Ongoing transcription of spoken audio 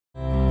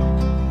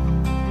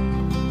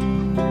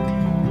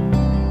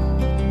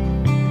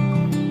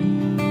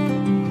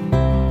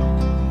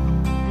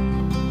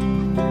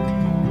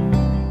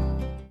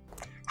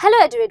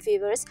eduaid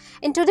viewers.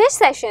 In today's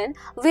session,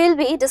 we'll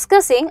be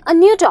discussing a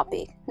new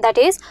topic, that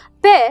is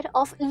pair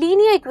of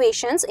linear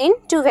equations in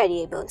two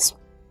variables.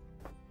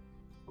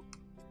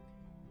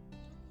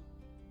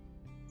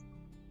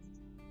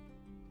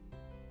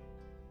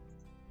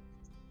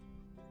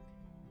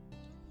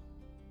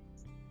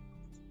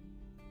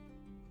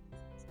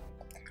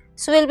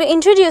 So we'll be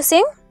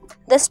introducing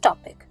this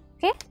topic,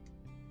 okay?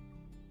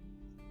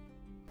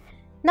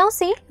 Now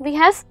see, we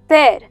have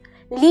pair,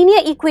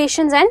 linear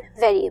equations and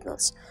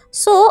variables.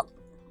 So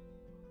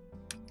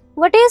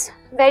what is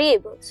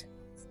variables?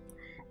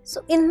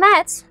 So in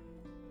maths,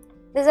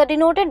 these are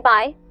denoted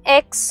by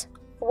x,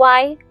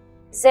 y,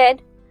 z,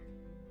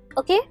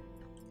 okay?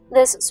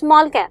 This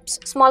small caps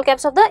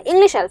of the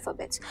English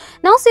alphabets.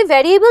 Now see,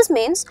 variables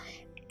means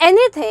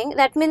anything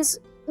that means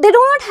they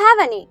do not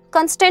have any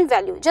constant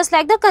value, just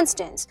like the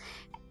constants.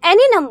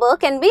 Any number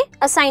can be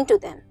assigned to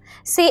them.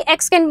 Say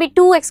x can be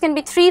 2, x can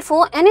be 3,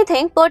 4,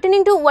 anything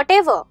pertaining to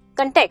whatever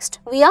context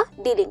we are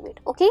dealing with,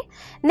 okay?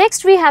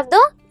 Next we have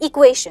the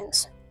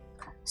equations.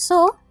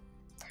 So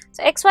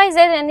x, y, z,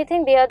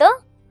 anything, they are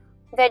the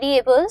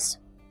variables.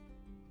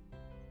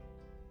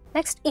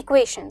 Next,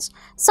 equations.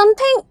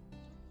 Something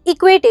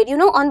equated,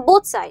 on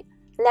both sides,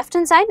 left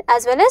hand side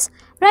as well as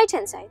right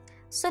hand side.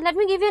 So let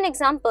me give you an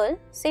example.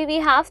 Say we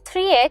have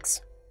 3x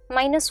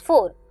minus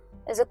 4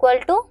 is equal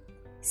to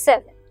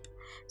 7.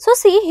 So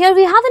see, here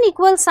we have an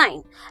equal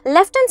sign.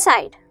 Left hand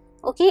side,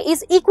 okay,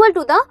 is equal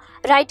to the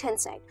right hand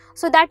side.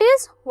 So that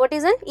is what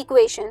is an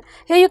equation.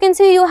 Here you can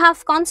see you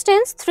have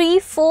constants 3,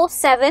 4,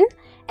 7.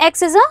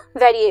 X is a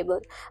variable.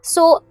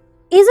 So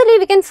easily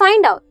we can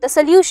find out the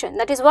solution.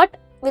 That is what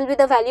will be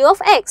the value of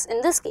x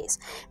in this case.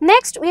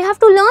 Next, we have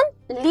to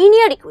learn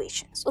linear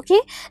equations, okay.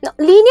 Now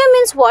linear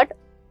means what?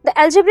 The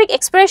algebraic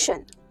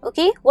expression,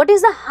 okay. What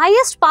is the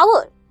highest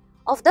power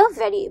of the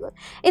variable?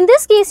 In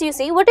this case, you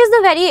see, what is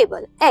the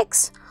variable?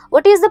 X.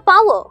 What is the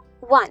power?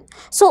 1.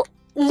 So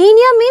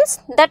linear means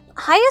that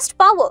highest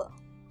power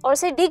or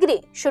say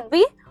degree should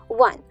be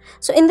 1.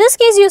 So in this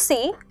case, you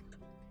see,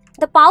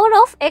 the power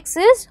of x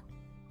is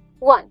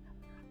 1.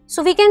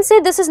 So we can say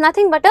this is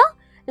nothing but a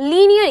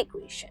linear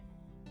equation,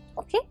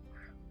 okay.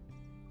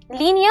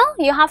 Linear,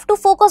 you have to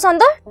focus on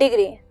the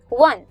degree,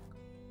 1.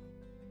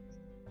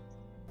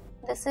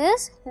 This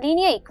is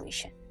linear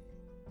equation.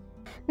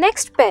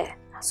 Next, pair.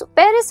 So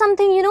pair is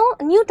something,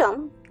 a new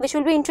term which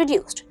will be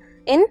introduced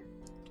in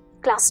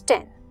class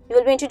 10. You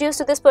will be introduced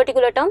to this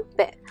particular term,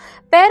 pair.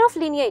 Pair of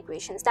linear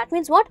equations. That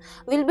means what?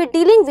 We will be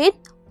dealing with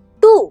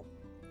two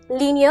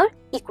linear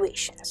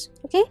equations,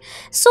 okay.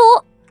 So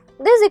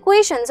these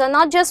equations are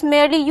not just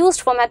merely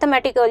used for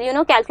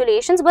mathematical,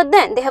 calculations, but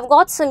then they have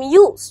got some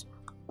use,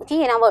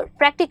 okay, in our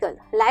practical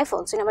life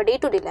also, in our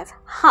day-to-day life.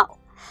 How?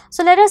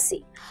 So let us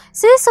see.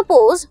 Say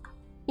suppose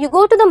you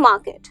go to the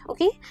market,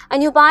 okay,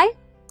 and you buy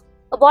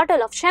a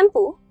bottle of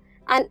shampoo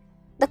and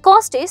the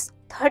cost is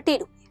 30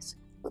 rupees,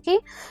 okay.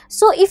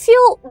 So if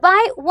you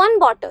buy one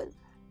bottle,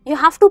 you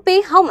have to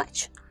pay how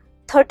much?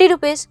 30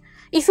 rupees.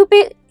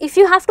 If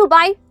you have to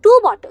buy 2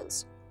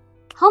 bottles,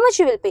 how much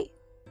you will pay?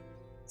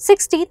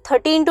 60,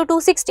 30 into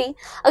 2, 60.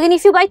 Again,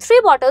 if you buy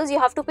 3 bottles, you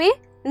have to pay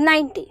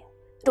 90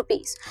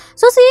 rupees.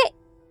 So see,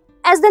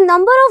 as the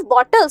number of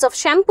bottles of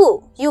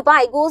shampoo you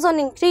buy goes on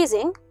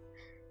increasing,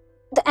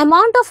 the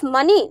amount of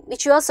money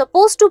which you are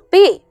supposed to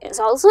pay is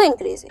also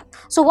increasing.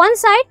 So one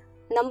side,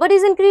 number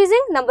is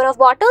increasing, number of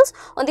bottles.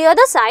 On the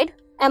other side,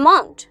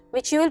 amount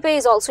which you will pay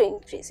is also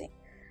increasing.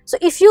 So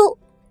if you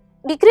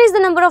decrease the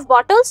number of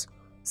bottles,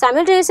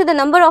 simultaneously the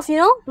number of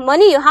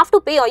money you have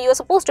to pay or you are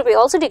supposed to pay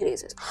also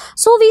decreases.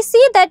 So we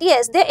see that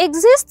yes, there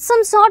exists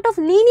some sort of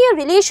linear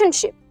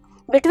relationship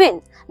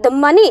between the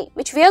money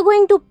which we are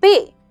going to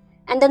pay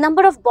and the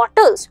number of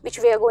bottles which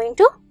we are going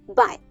to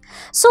buy.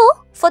 So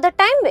for the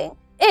time being,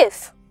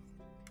 if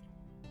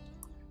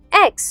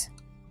x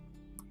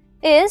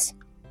is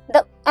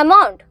the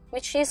amount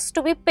which is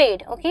to be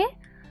paid, okay,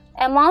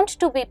 amount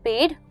to be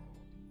paid,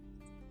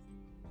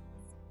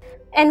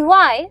 and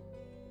y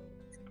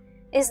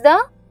is the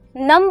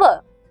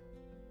number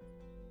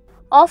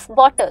of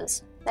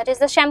bottles, that is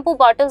the shampoo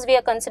bottles we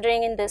are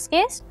considering in this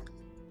case.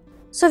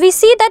 So we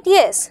see that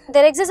yes,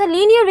 there exists a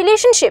linear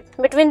relationship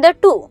between the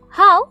two.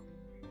 How?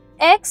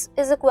 X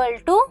is equal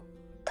to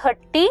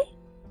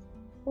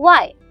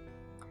 30y.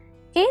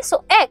 Okay,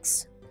 so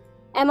x,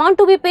 amount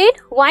to be paid,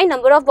 y,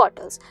 number of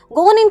bottles.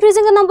 Go on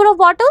increasing the number of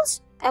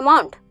bottles,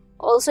 amount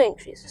also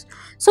increases.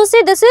 So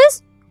see, this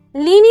is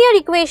linear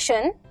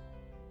equation.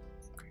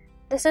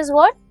 This is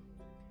what?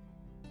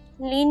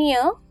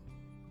 Linear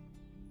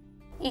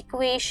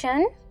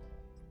equation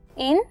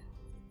in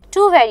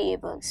two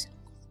variables.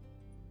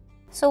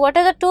 So what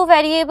are the two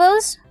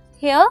variables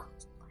here?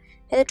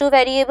 The two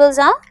variables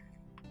are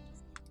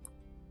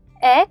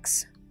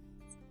x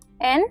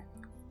and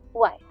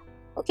y,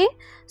 okay.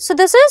 So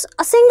this is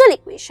a single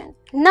equation.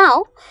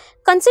 Now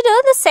consider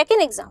the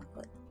second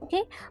example,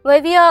 okay,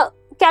 where we are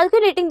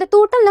calculating the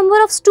total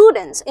number of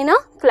students in a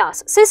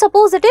class. Say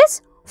suppose it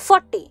is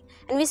 40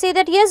 and we say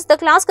that yes, the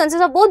class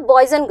consists of both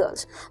boys and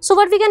girls. So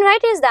what we can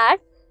write is that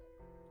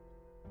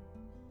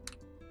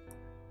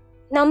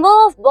number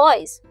of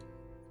boys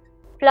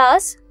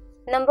plus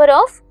number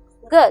of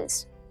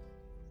girls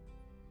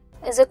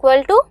is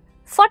equal to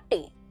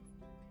 40.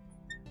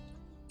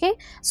 Okay,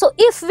 so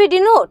if we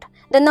denote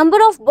the number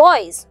of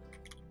boys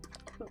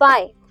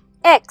by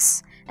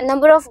x and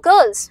number of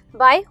girls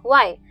by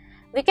y,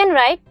 we can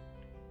write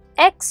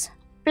x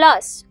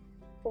plus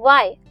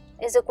y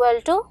is equal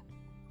to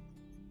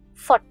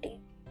 40.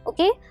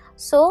 Okay,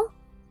 so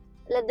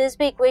let this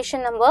be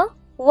equation number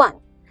 1.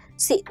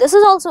 See, this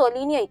is also a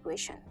linear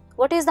equation.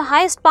 What is the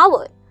highest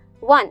power?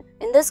 1.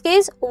 In this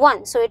case,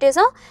 1. So it is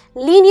a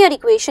linear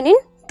equation in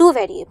two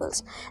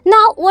variables.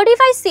 Now, what if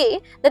I say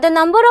that the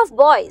number of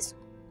boys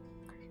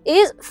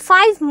is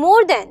 5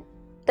 more than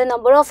the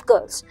number of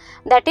girls?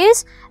 That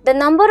is, the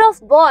number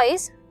of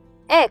boys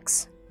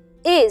x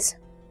is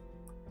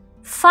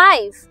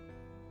 5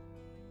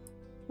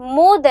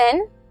 more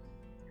than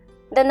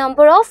the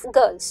number of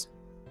girls.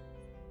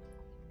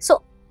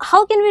 So,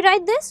 how can we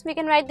write this? We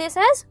can write this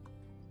as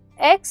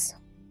x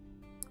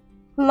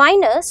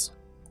minus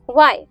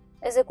y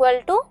is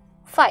equal to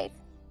 5.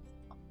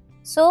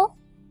 So,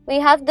 we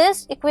have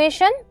this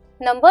equation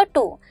number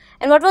 2.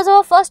 And what was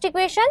our first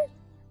equation?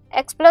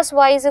 X plus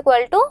y is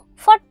equal to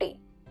 40.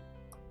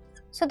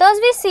 So, thus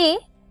we see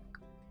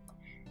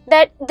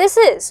that this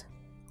is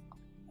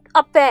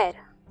a pair,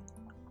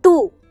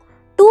 two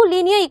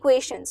linear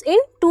equations in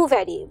two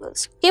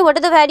variables. Okay, what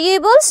are the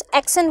variables?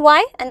 X and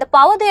y, and the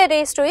power they are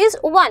raised to is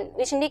 1,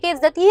 which indicates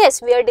that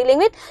yes, we are dealing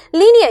with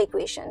linear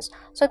equations.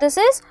 So, this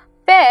is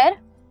pair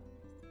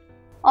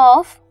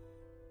of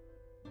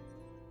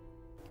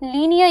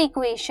linear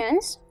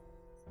equations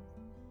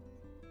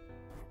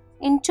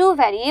in two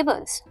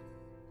variables.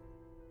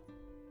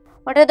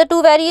 What are the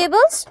two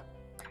variables?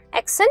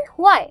 X and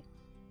y.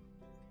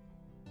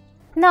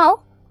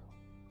 Now,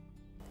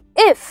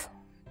 if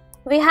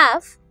we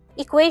have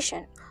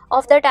equation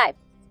of the type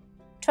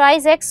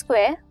thrice x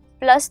square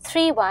plus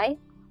 3y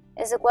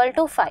is equal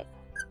to 5.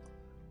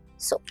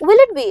 So, will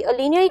it be a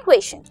linear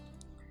equation?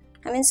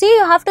 I mean, see,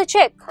 you have to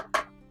check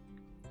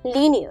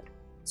linear.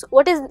 So,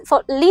 what is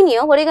for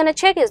linear? What you are going to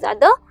check is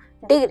that the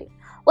degree.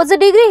 What's the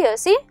degree here?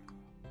 See,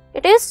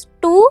 it is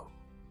 2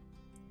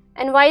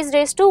 and y is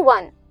raised to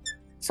 1.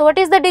 So, what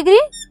is the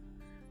degree?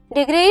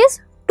 Degree is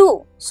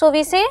 2. So,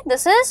 we say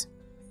this is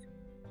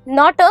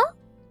not a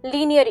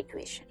linear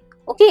equation.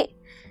 Okay.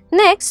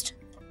 Next,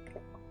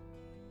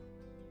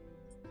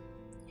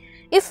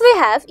 if we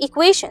have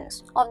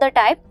equations of the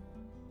type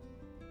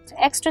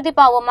x to the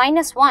power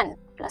minus 1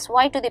 plus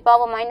y to the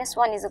power minus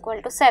 1 is equal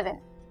to 7.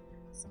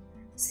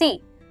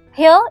 See,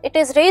 here it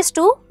is raised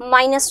to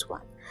minus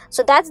 1.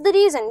 So, that is the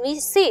reason we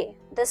say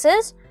this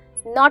is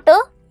not a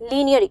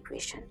linear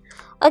equation.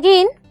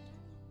 Again,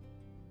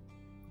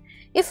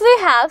 if we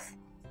have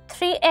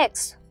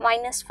 3x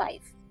minus 5,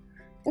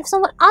 if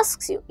someone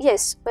asks you,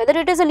 yes, whether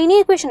it is a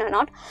linear equation or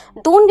not,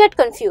 don't get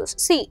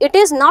confused. See, it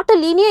is not a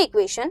linear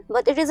equation,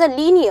 but it is a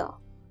linear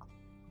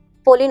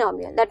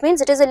polynomial. That means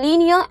it is a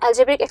linear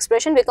algebraic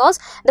expression because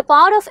the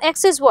power of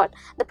x is what?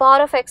 The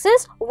power of x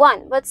is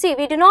 1. But see,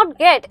 we do not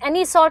get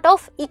any sort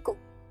of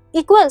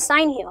equal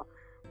sign here.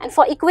 And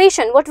for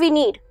equation, what we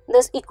need?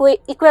 This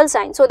equal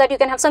sign, so that you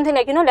can have something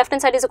like, left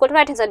hand side is equal to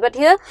right hand side. But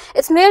here,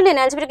 it's merely an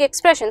algebraic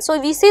expression. So,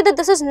 we say that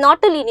this is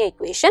not a linear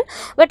equation.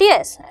 But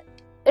yes,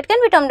 it can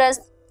be termed as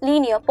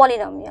linear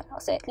polynomial or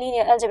say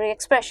linear algebraic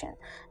expression.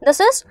 This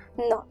is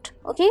not.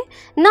 Okay.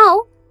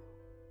 Now,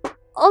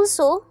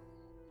 also,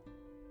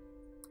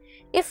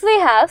 if we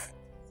have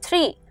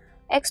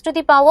 3x to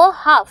the power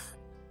half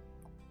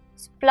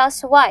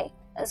plus y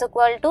is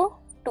equal to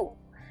 2.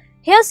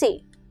 Here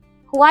see,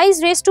 y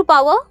is raised to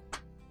power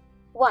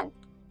 1.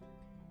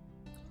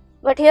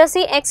 But here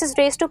see, x is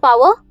raised to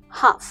power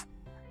half.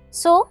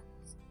 So,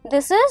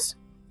 this is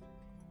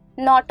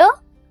not a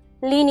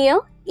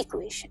linear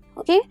equation.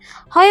 Okay.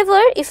 However,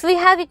 if we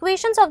have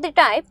equations of the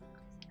type,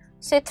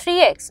 say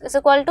 3x is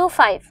equal to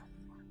 5,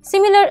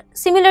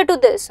 similar to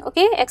this,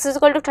 okay, x is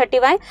equal to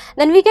 30y,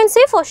 then we can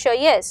say for sure,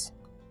 yes,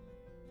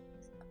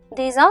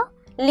 these are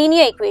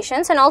linear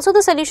equations, and also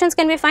the solutions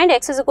can be found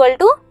x is equal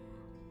to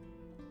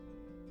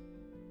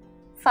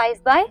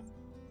 5 by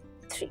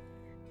 3.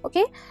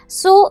 Okay.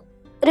 So,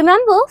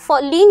 remember,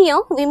 for linear,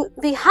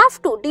 we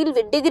have to deal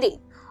with degree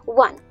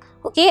 1.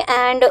 Okay.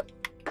 And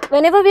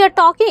whenever we are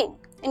talking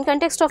in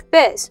context of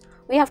pairs,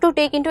 we have to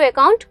take into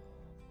account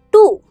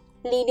two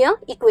linear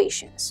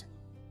equations.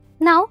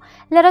 Now,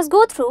 let us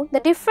go through the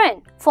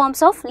different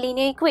forms of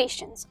linear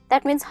equations.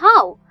 That means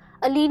how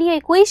a linear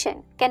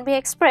equation can be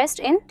expressed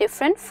in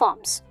different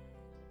forms.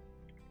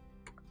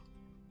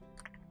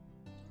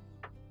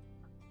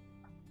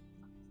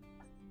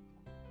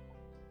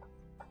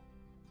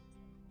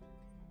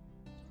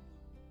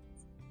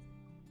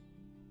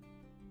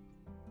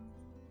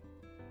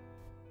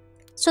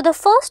 So, the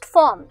first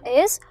form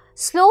is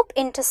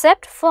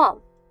slope-intercept form.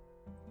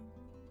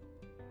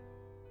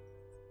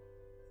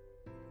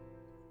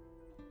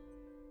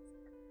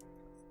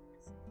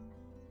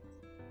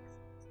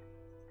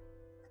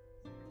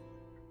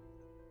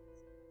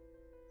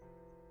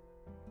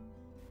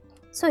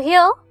 So,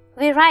 here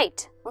we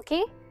write, okay,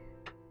 okay?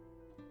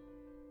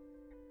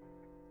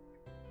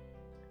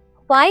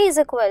 Y is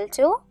equal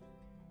to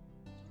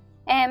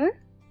m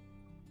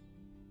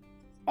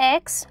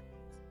x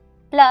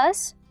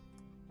plus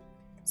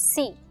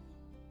c.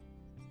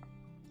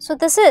 So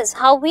this is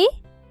how we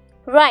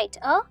write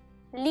a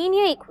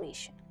linear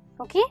equation,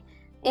 okay,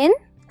 in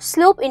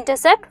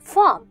slope-intercept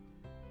form.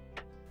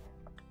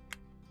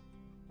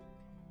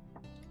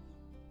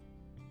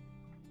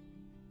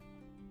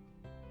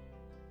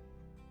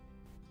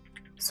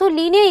 So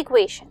linear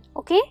equation,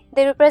 okay,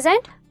 they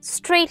represent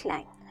straight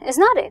line, is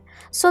not it?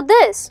 So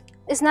this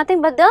is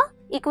nothing but the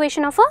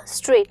equation of a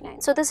straight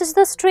line. So this is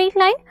the straight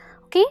line,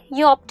 okay,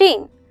 you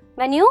obtain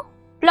when you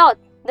plot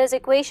this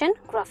equation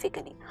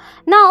graphically.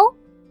 Now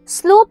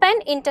slope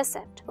and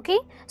intercept, okay,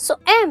 so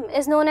m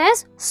is known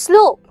as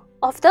slope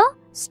of the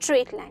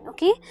straight line,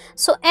 okay,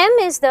 so m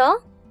is the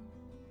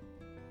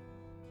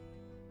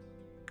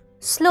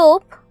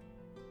slope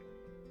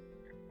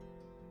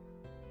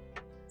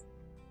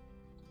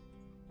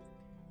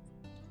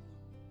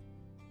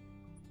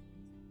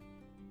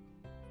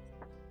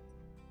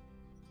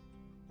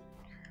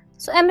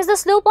So m is the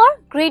slope or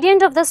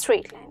gradient of the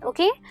straight line,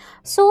 okay.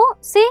 So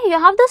say you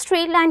have the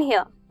straight line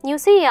here, you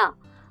see, yeah,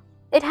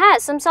 it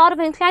has some sort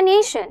of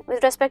inclination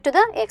with respect to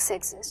the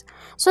x-axis.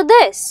 So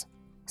this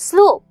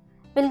slope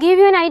will give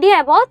you an idea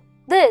about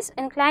this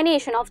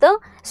inclination of the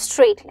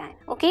straight line,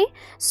 okay.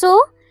 So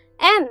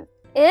m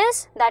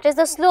is, that is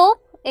the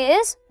slope,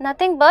 is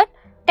nothing but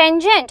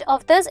tangent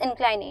of this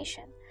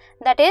inclination.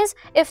 That is,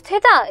 if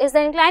theta is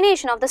the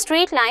inclination of the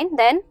straight line,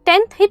 then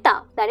tan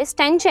theta, that is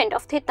tangent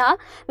of theta,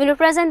 will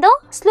represent the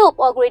slope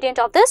or gradient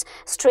of this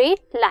straight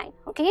line,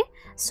 okay.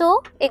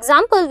 So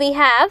example, we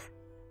have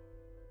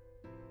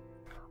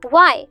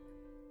y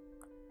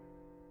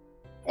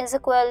is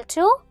equal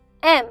to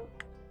m,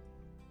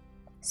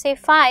 say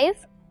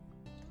 5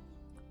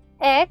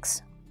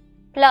 x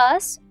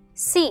plus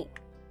c,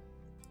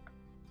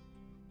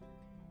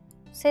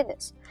 say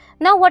this.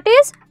 Now what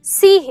is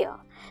c here?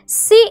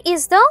 C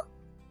is the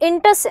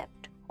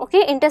intercept,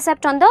 okay,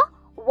 intercept on the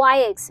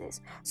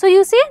y-axis. So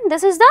you see,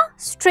 this is the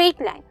straight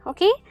line,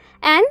 okay,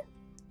 and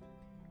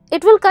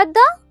it will cut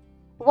the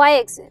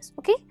y-axis,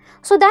 okay.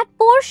 So that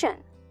portion,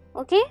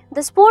 okay,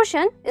 this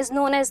portion is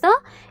known as the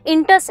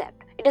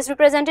intercept. It is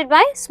represented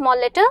by small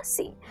letter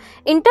c.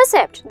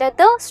 Intercept that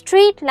the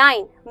straight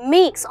line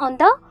makes on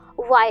the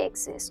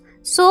y-axis.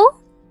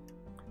 So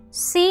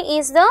c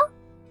is the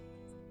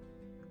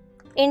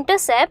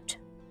intercept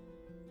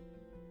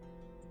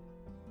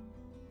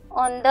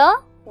on the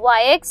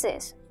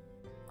y-axis.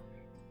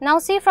 Now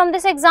see, from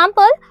this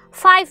example,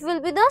 5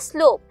 will be the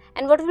slope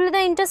and what will be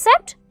the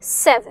intercept?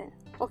 7,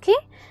 okay.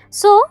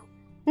 So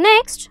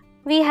next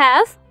we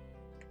have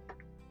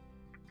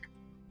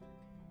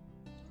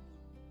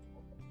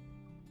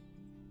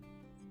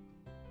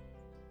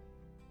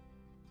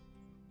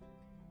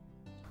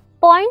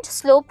point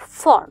slope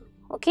form,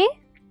 okay.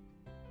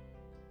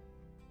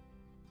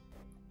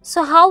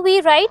 So how we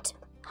write,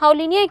 how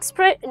linear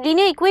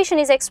equation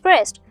is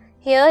expressed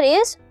here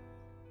is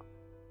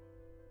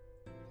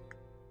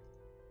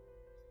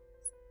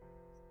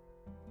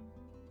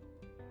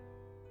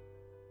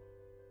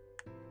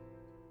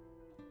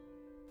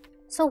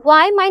so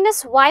y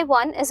minus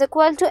y1 is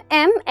equal to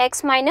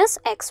mx minus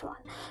x1.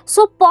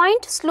 So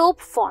point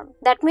slope form,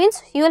 that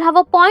means you will have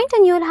a point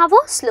and you will have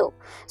a slope.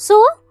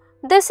 So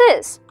this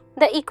is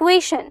the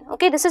equation,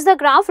 okay, this is the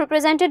graph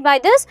represented by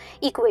this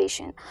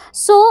equation.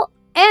 So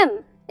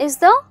m is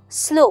the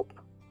slope,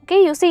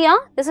 okay, you see, yeah,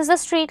 this is a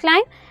straight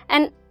line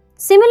and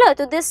similar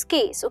to this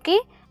case, okay,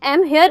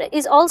 m here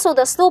is also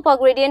the slope or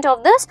gradient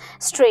of this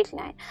straight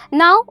line.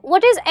 Now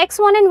what is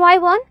x1 and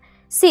y1?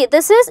 See,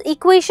 this is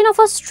equation of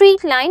a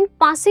straight line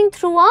passing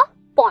through a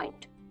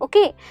point,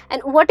 okay,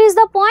 and what is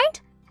the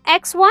point?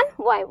 x1,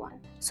 y1.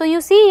 So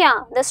you see,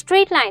 yeah, the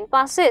straight line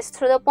passes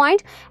through the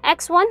point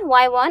x1,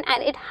 y1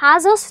 and it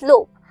has a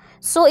slope.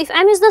 So if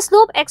m is the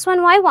slope, x1,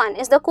 y1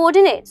 is the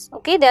coordinates,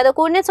 okay, they are the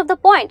coordinates of the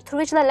point through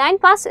which the line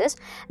passes,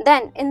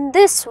 then in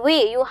this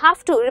way you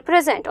have to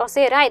represent or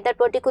say write that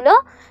particular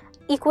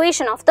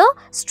equation of the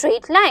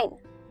straight line.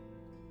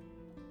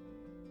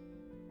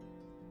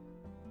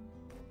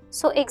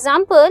 So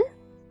example,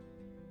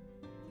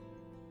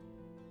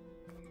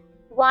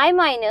 y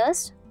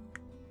minus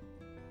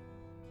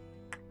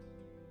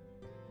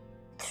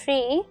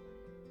 3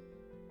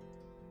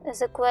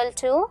 is equal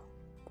to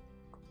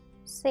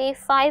say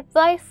 5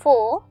 by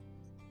 4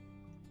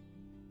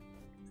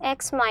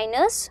 x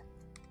minus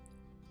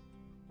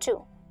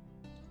 2,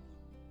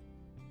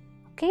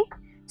 okay.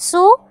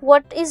 So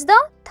what is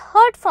the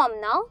third form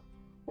now?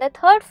 The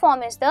third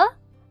form is the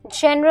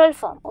general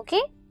form,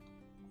 okay.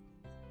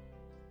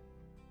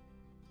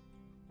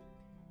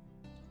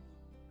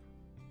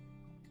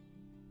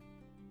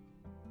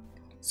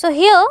 So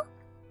here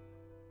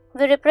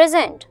we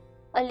represent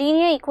a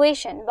linear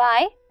equation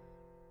by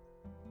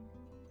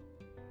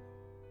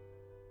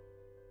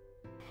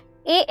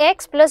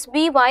ax plus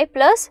by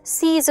plus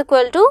c is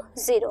equal to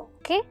 0,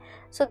 okay.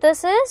 So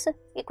this is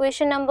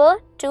equation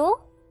number 2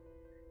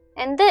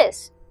 and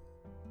this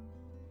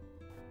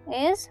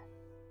is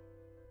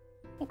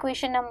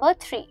equation number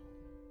 3.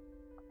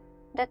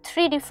 The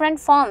 3 different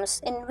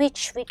forms in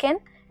which we can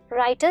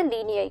write a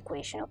linear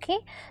equation. Okay,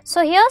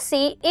 so here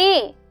see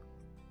A,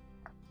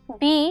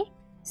 B,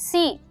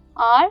 C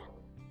are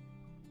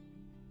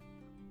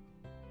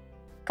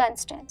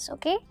constants.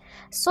 Okay,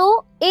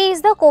 so A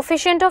is the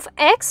coefficient of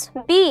x,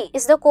 B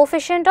is the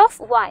coefficient of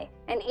y,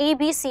 and A,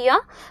 B, C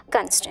are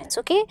constants.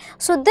 Okay,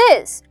 so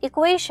this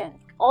equation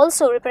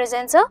also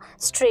represents a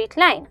straight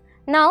line.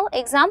 Now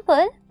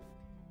example,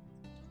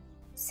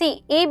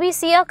 see A, B,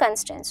 C are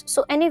constants,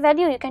 so any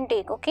value you can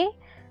take. Okay,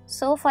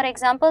 so for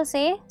example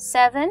say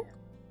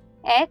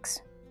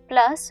 7x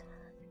plus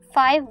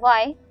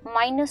 5y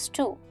minus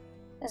 2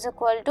 is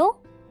equal to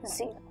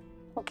 0.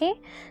 Okay,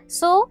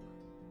 so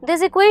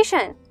this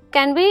equation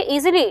can be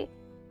easily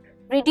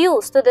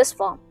reduced to this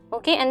form.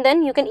 Okay, and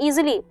then you can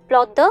easily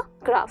plot the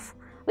graph,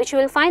 which you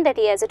will find that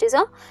yes, it is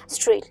a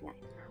straight line.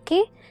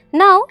 Okay,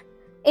 now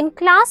in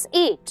class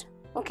 8,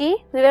 okay,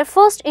 we were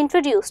first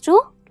introduced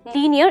to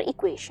linear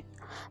equation.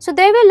 So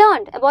there we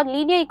learned about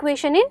linear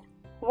equation in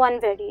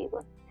one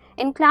variable.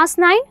 In class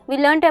 9, we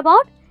learned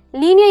about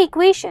linear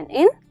equation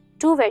in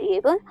 2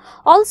 variable.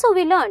 Also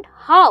we learned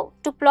how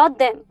to plot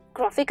them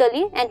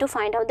graphically and to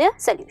find out their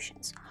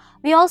solutions.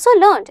 We also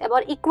learned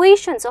about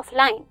equations of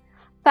line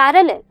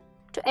parallel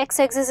to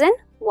x-axis and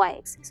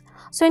y-axis.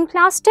 So in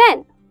class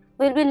 10,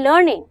 we will be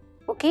learning,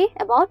 okay,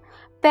 about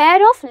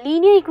pair of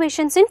linear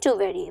equations in 2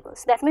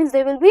 variables. That means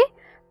there will be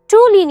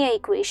 2 linear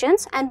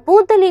equations, and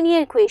both the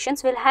linear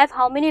equations will have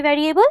how many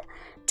variable?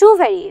 2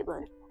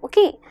 variable.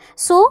 Okay,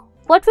 so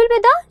what will be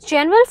the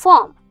general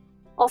form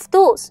of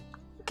those,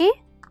 okay,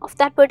 of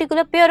that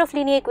particular pair of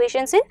linear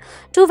equations in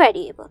 2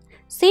 variable?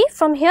 See,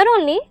 from here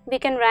only we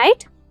can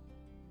write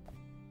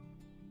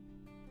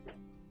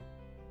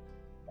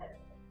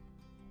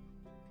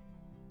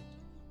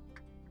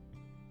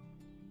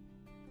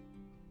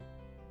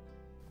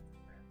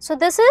so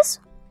this is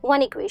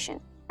one equation,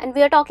 and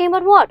we are talking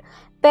about what?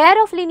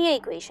 Pair of linear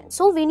equations.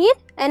 So we need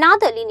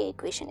another linear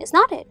equation, is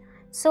not it?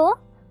 So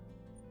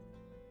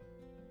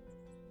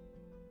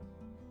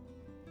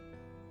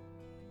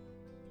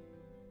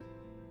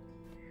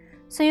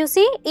you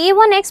see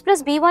a1x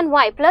plus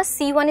b1y plus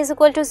c1 is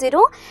equal to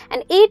 0,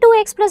 and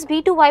a2x plus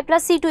b2y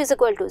plus c2 is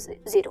equal to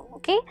 0.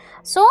 Okay,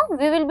 so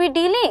we will be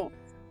dealing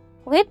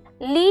with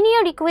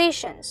linear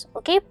equations,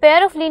 okay,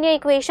 pair of linear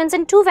equations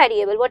in 2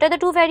 variable. What are the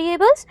 2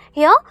 variables?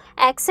 Here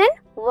x and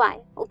y.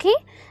 Okay,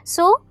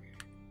 so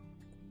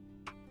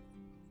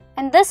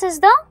and this is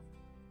the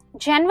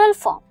general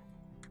form.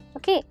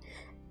 Okay,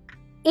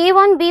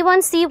 a1, b1,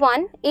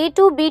 c1,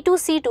 a2, b2,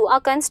 c2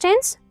 are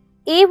constants.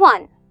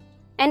 a1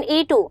 and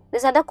a2,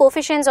 these are the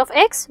coefficients of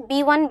x,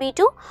 b1,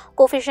 b2,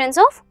 coefficients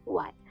of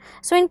y.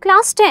 So in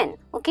class 10,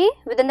 okay,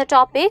 within the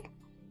topic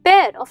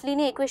pair of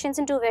linear equations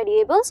in 2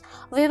 variables,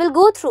 we will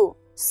go through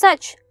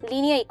such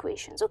linear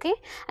equations, okay,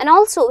 and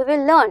also we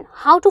will learn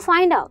how to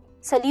find out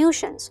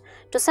solutions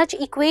to such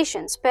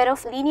equations, pair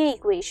of linear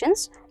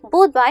equations,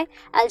 both by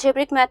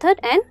algebraic method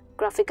and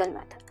graphical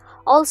method.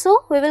 Also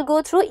we will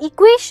go through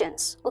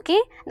equations,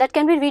 okay, that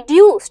can be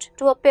reduced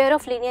to a pair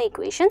of linear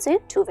equations in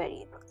 2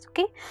 variables.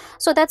 Okay,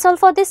 so that's all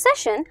for this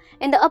session.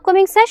 In the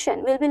upcoming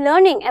session, we'll be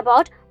learning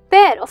about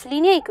pair of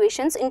linear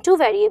equations in 2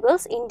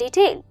 variables in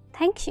detail.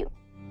 Thank you.